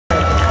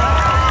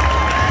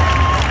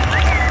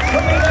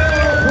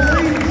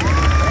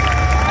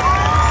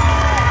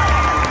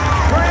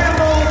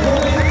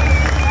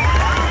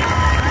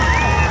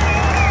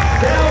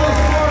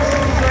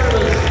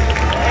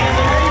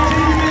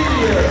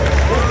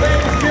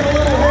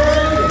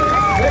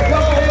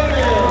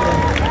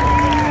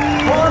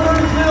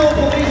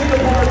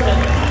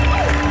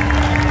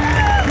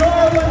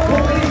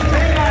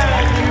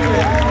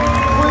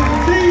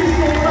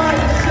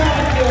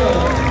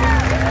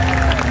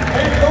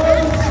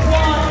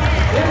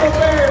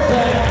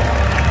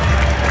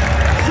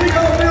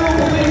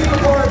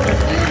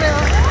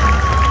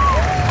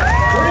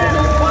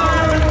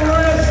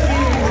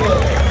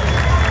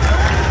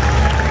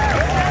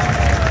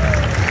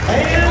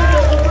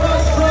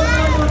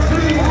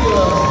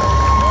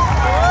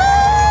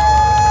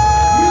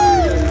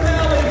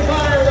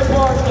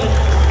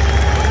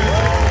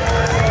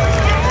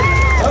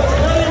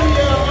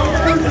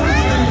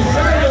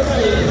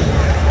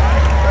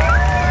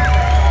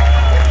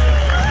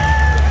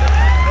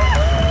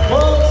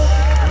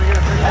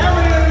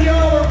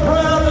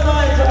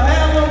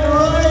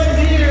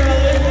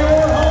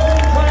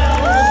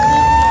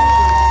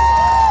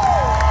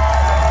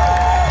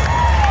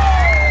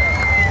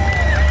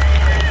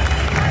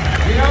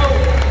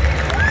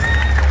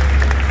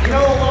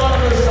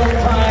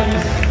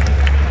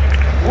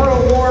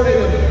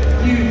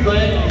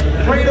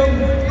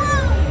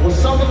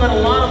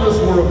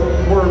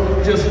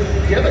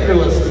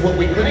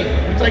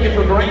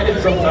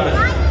granted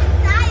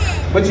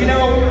sometimes. But you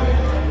know,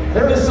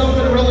 there is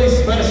something really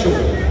special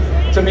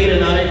to me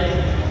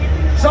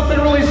tonight. Something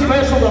really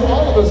special to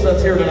all of us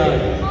that's here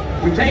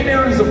tonight. We came here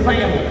as a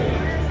family.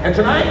 And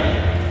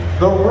tonight,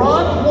 the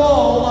Rod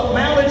Wall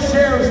Mounted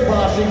Sheriff's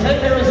Posse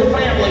came here as a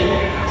family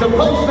to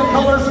post the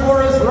colors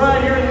for us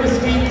right here in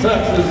Mesquite,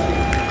 Texas.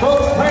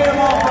 Folks, pay them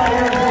off right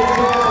here in Mesquite.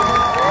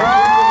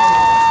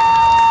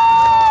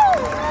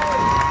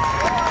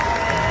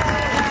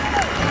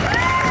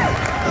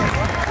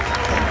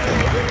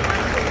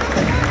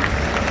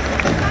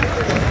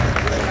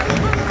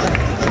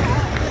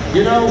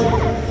 You know,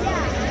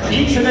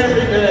 each and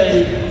every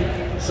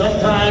day,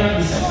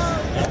 sometimes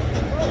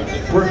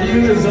we're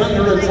viewed as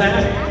under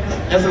attack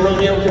as a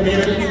rodeo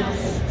community.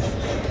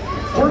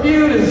 We're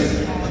viewed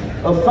as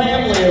a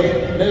family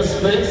of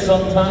misfits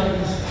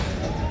sometimes.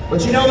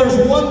 But you know,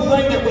 there's one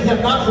thing that we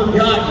have not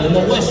forgotten in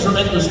the Western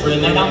industry,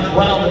 and that I'm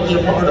proud to be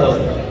a part of.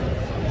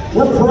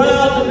 We're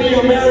proud to be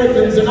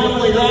Americans, and not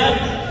only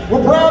that,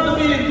 we're proud to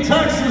be in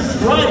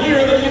Texas, right here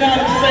in the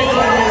United States of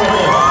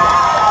America.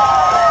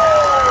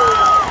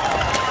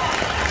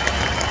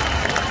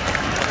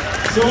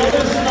 So on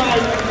this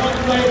night, one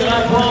thing that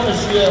I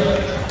promise you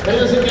that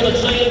isn't going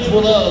to change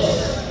with us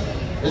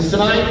is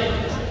tonight,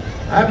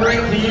 I bring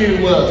to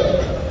you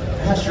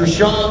Pastor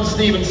Sean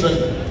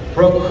Stevenson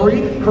from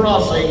Creek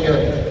Crossing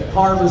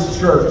Harvest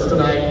Church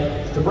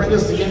tonight to bring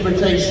us the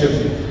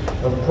invitation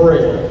of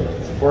prayer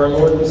for our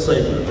Lord and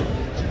Savior.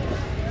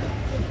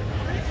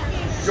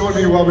 Join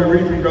me while we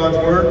read from God's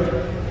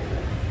Word.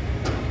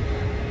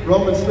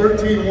 Romans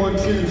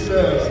 13:1-2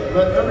 says,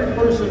 "Let every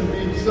person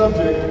be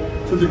subject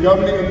to the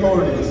governing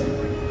authorities,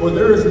 for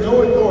there is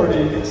no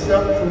authority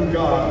except from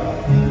God,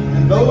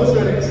 and those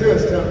that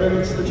exist have been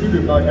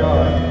instituted by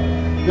God.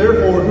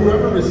 Therefore,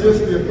 whoever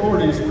resists the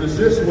authorities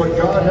resists what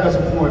God has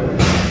appointed,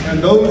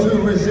 and those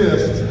who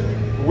resist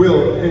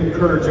will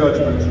incur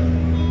judgment."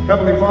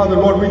 Heavenly Father,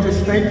 Lord, we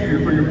just thank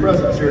you for your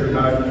presence here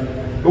tonight.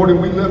 Lord,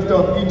 and we lift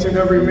up each and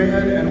every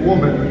man and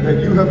woman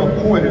that you have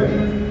appointed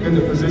in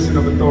the position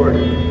of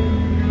authority.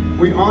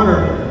 We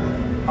honor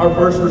our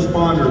first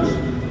responders.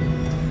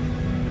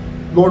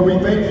 Lord, we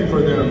thank you for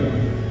them.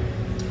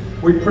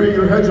 We pray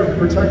your hedge of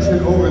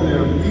protection over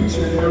them each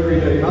and every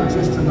day, not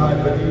just tonight,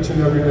 but each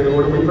and every day,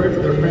 Lord. And we pray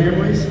for their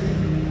families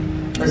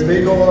as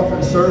they go off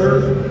and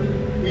serve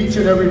each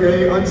and every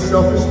day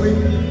unselfishly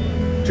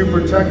to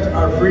protect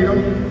our freedom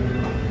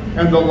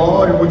and the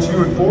law in which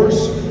you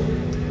enforce.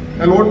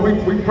 And Lord,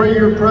 we pray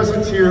your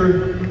presence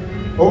here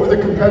over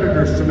the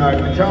competitors tonight,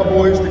 the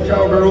cowboys, the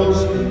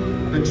cowgirls,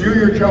 the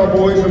junior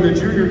cowboys and the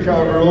junior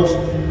cowgirls.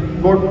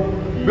 Lord,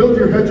 build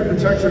your hedge of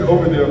protection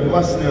over them,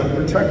 bless them,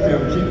 protect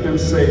them, keep them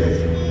safe.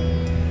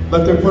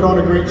 Let them put on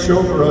a great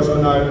show for us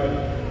tonight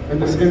in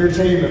this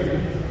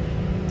entertainment.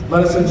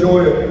 Let us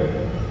enjoy it.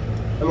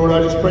 And Lord,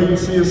 I just pray you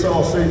see us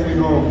all safely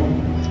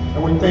home.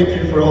 And we thank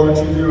you for all that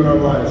you do in our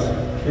lives.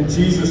 In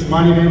Jesus'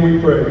 mighty name we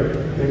pray.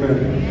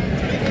 Amen.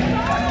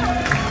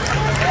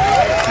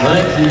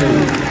 Thank you,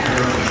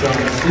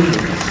 Pastor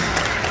Stevens.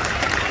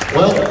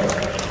 Well,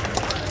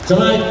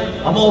 tonight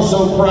I'm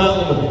also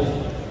proud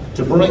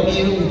to bring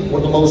you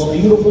one of the most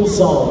beautiful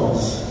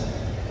songs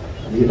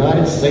in the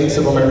United States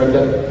of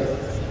America.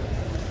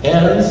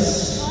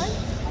 As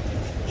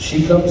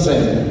she comes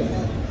in,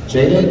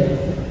 Jaden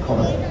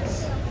Carter.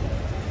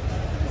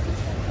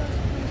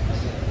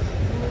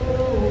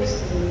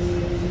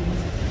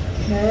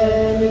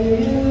 Can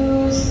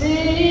you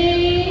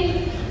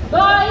see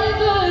by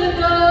the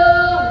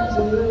dawn's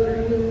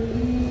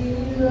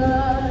early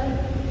light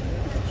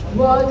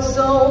what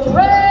so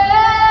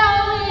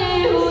proudly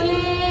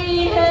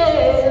we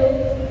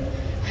hailed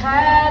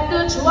at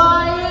the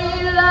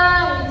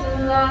twilight's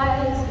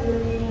lights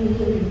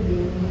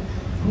gleaming,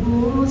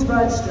 whose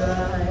bright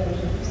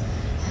stripes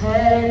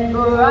and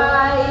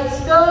bright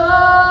stars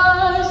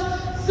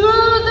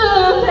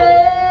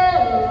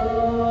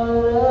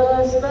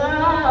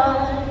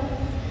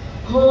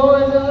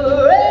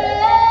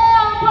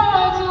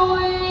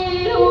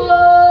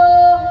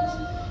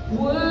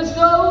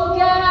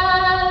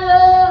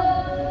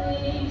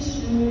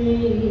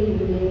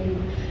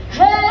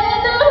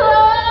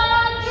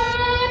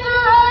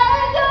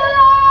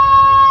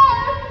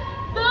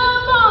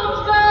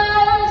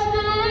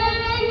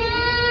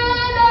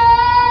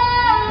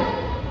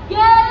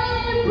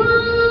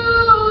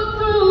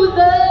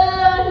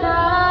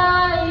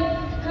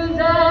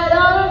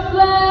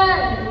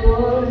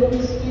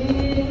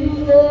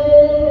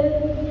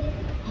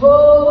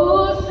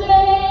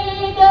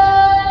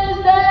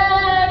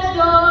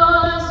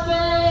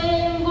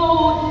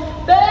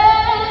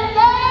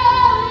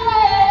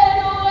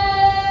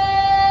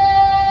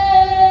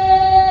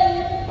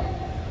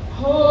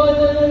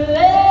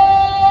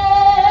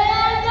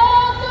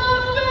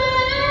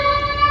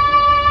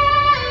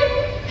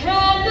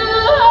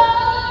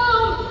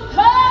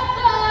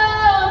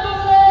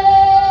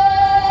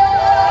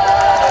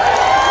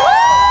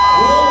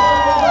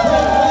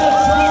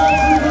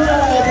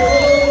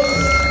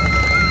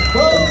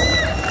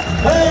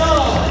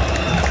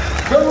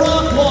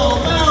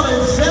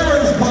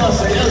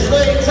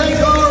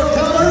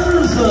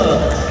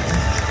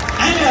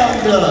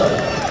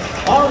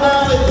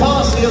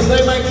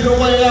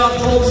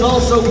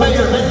also put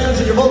your hands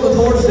and your vocal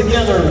cords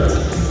together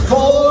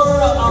for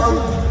our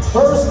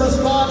first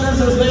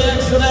responders as they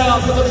exit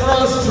out for the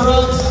brush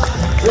trucks,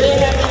 the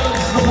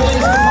ambulance, the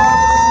police department,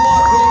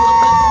 SWAT team,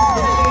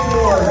 the Canadian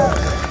War.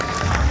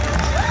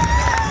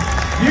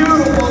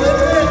 Beautiful,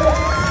 isn't it?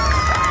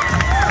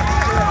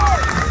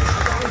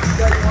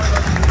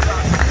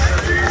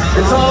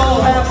 It's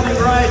all happening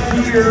right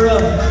here.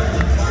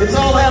 It's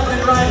all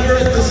happening right here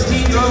at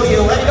Mesquite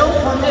Rodeo. Hey, don't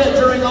forget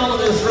during all of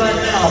this right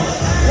now,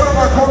 one of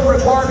our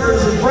corporate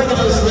partners is bringing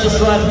us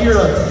this right here,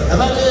 and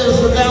that is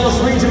the Dallas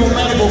Regional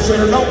Medical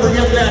Center. Don't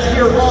forget that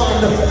here on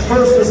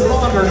First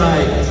Responder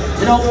Night.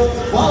 You know,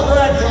 while we're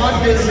at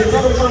vodka, is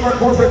another one of our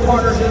corporate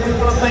partners, and we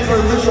want to thank our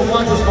official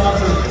vodka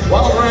sponsors,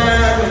 While we're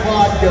at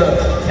vodka,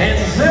 and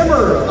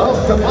Zimmer of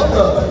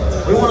Kubota.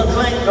 We want to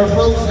thank our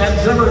folks at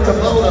Zimmer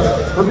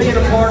Kubota for being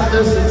a part of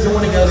this and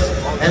joining us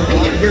and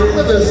being here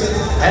with us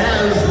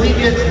as we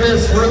get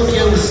this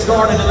rodeo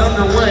started and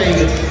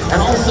underway.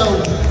 And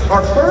also,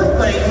 our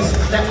birthdays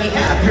that we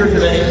have here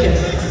today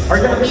are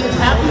going to be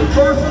happy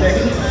birthday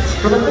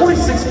for the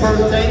 46th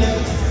birthday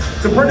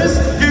to Prentice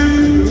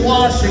Duke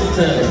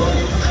Washington.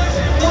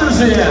 Where's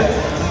he at?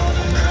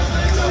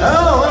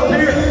 Oh, up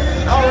here.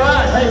 All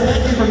right. Hey,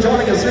 thank you for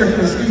joining us here in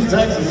Mesquite,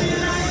 Texas.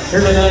 Here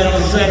tonight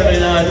on a Saturday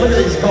night. Look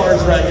at these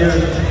cars right here.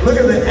 Look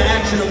at the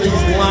action of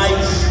these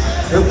lights.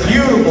 They're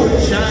beautiful,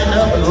 shined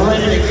up and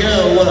ready to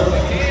go.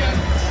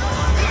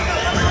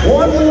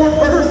 One more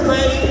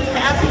birthday.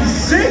 Happy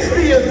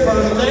 60th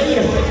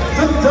birthday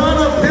to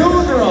Donna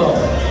Pilgrim.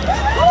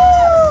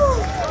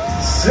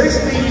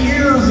 60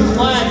 years of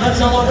life. That's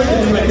how long we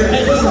can do right here.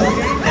 Hey, listen.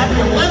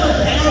 Happy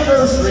 11th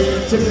anniversary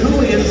to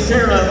Cooley and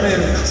Sarah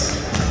Minix.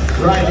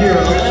 Right here.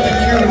 11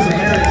 years of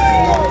marriage is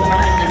a long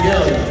time to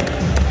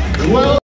go. Well,